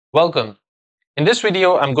Welcome. In this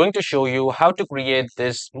video, I'm going to show you how to create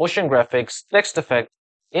this motion graphics text effect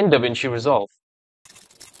in DaVinci Resolve.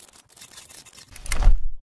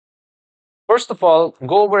 First of all,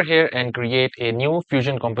 go over here and create a new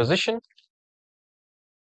Fusion composition.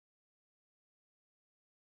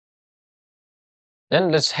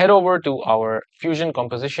 Then let's head over to our Fusion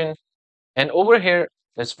composition. And over here,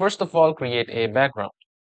 let's first of all create a background.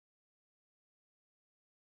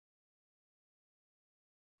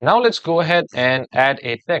 Now let's go ahead and add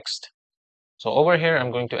a text. So over here, I'm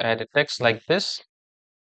going to add a text like this.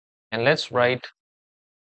 And let's write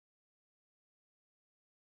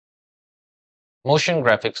motion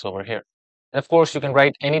graphics over here. And of course, you can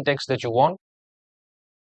write any text that you want.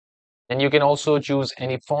 And you can also choose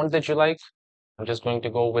any font that you like. I'm just going to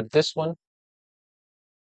go with this one.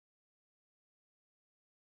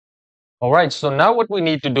 All right, so now what we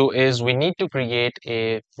need to do is we need to create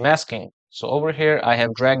a masking. So over here, I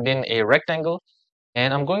have dragged in a rectangle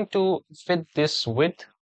and I'm going to fit this width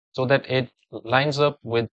so that it lines up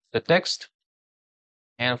with the text.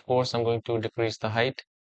 And of course, I'm going to decrease the height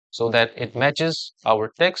so that it matches our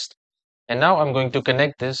text. And now I'm going to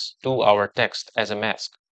connect this to our text as a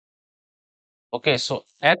mask. Okay, so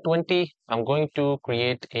at 20, I'm going to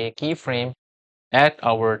create a keyframe at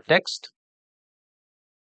our text.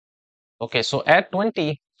 Okay, so at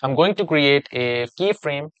 20, I'm going to create a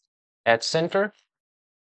keyframe at center.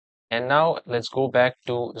 And now let's go back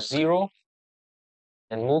to 0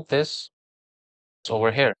 and move this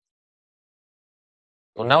over here.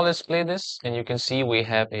 So now let's play this and you can see we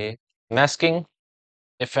have a masking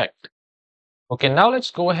effect. Okay, now let's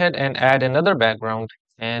go ahead and add another background.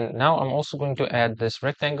 And now I'm also going to add this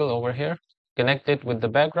rectangle over here, connect it with the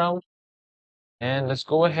background. And let's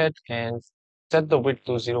go ahead and set the width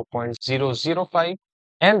to 0.005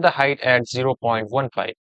 and the height at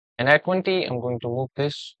 0.15. And at 20, I'm going to move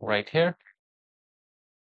this right here.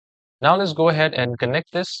 Now let's go ahead and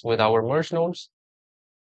connect this with our merge nodes.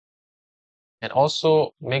 And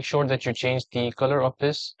also make sure that you change the color of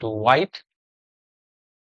this to white.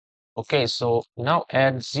 Okay, so now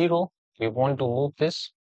at 0, we want to move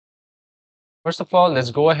this. First of all,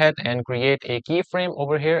 let's go ahead and create a keyframe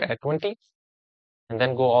over here at 20. And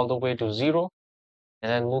then go all the way to 0.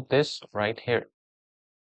 And then move this right here.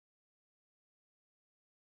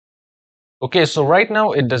 Okay, so right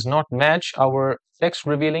now it does not match our text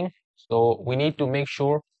revealing. So we need to make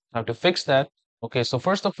sure how to fix that. Okay, so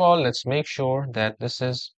first of all, let's make sure that this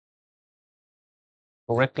is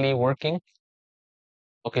correctly working.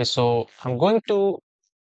 Okay, so I'm going to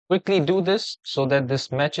quickly do this so that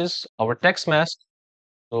this matches our text mask.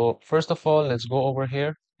 So first of all, let's go over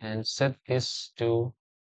here and set this to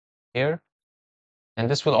here. And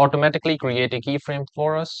this will automatically create a keyframe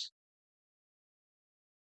for us.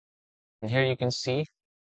 And here you can see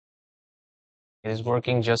it is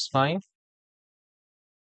working just fine.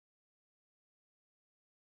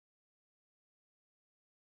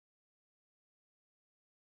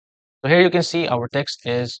 So here you can see our text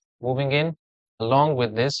is moving in along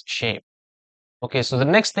with this shape. Okay, so the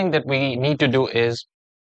next thing that we need to do is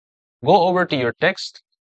go over to your text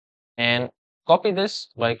and copy this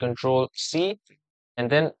by Control C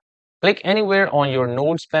and then click anywhere on your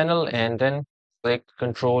nodes panel and then click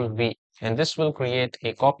Control V. And this will create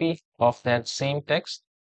a copy of that same text.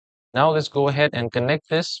 Now let's go ahead and connect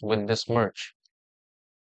this with this merge.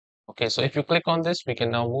 Okay, so if you click on this, we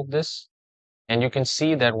can now move this and you can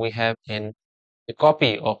see that we have a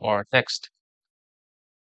copy of our text.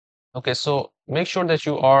 Okay, so make sure that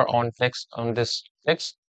you are on this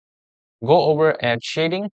text. Go over at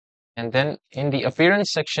shading and then in the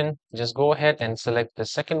appearance section, just go ahead and select the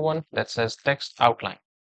second one that says text outline.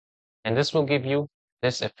 And this will give you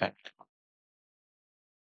this effect.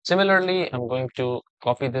 Similarly, I'm going to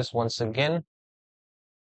copy this once again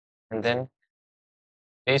and then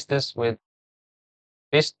paste this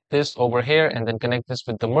over here and then connect this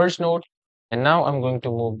with the merge node. And now I'm going to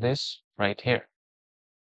move this right here.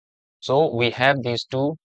 So we have these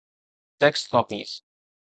two text copies.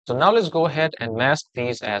 So now let's go ahead and mask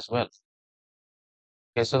these as well.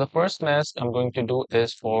 Okay, so the first mask I'm going to do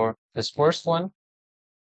is for this first one.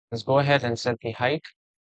 Let's go ahead and set the height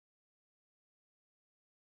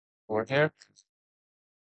over here.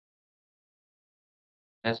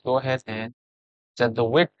 Let's go ahead and set the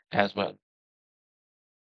width as well.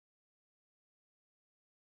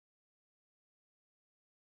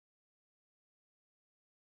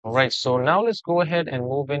 All right, so now let's go ahead and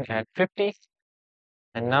move in at 50.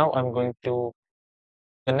 And now I'm going to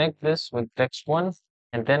connect this with text 1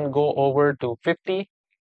 and then go over to 50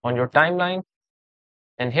 on your timeline.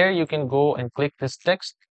 And here you can go and click this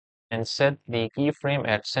text and set the keyframe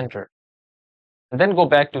at center. And then go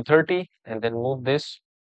back to 30 and then move this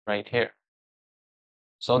right here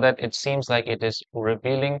so that it seems like it is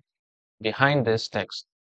revealing behind this text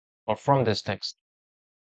or from this text.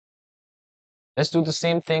 Let's do the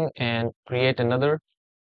same thing and create another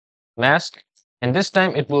mask. And this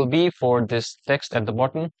time it will be for this text at the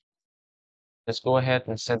bottom. Let's go ahead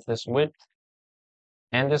and set this width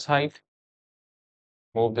and this height.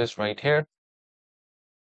 Move this right here.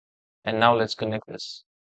 And now let's connect this.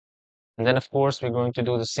 And then of course, we're going to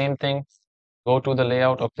do the same thing. Go to the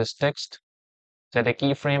layout of this text, set a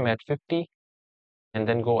keyframe at 50, and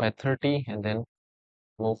then go at 30, and then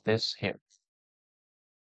move this here.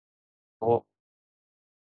 Oh,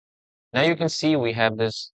 now you can see we have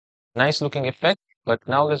this nice looking effect, but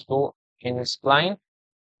now let's go in spline,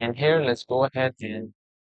 and here let's go ahead and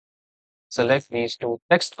select these two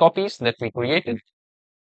text copies that we created.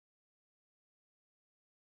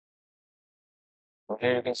 So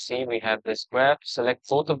here you can see we have this graph. Select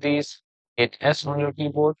both of these, hit S on your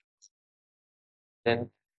keyboard, then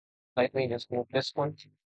slightly just move this one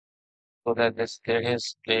so that there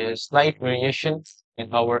is a slight variation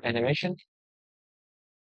in our animation.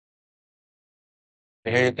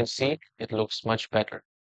 Here you can see it looks much better.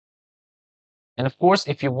 And of course,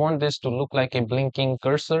 if you want this to look like a blinking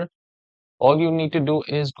cursor, all you need to do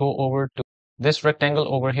is go over to this rectangle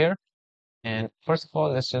over here. And first of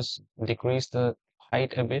all, let's just decrease the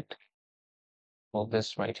height a bit. Move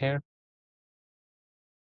this right here.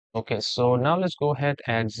 Okay, so now let's go ahead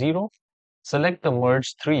and 0. Select the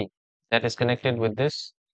merge 3 that is connected with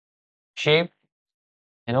this shape.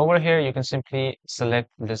 And over here, you can simply select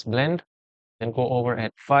this blend, then go over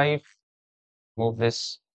at 5, move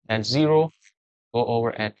this at 0, go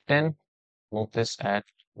over at 10, move this at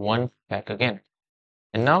 1 back again.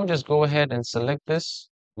 And now just go ahead and select this,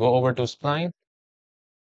 go over to spline,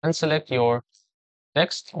 and select your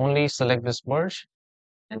text, only select this merge,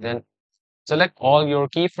 and then select all your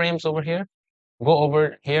keyframes over here, go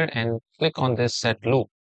over here and click on this set loop.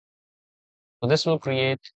 So this will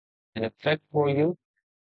create an effect for you.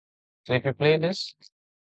 So if you play this,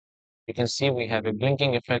 you can see we have a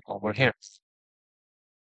blinking effect over here.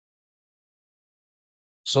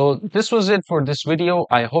 So this was it for this video.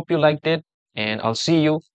 I hope you liked it, and I'll see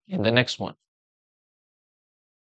you in the next one.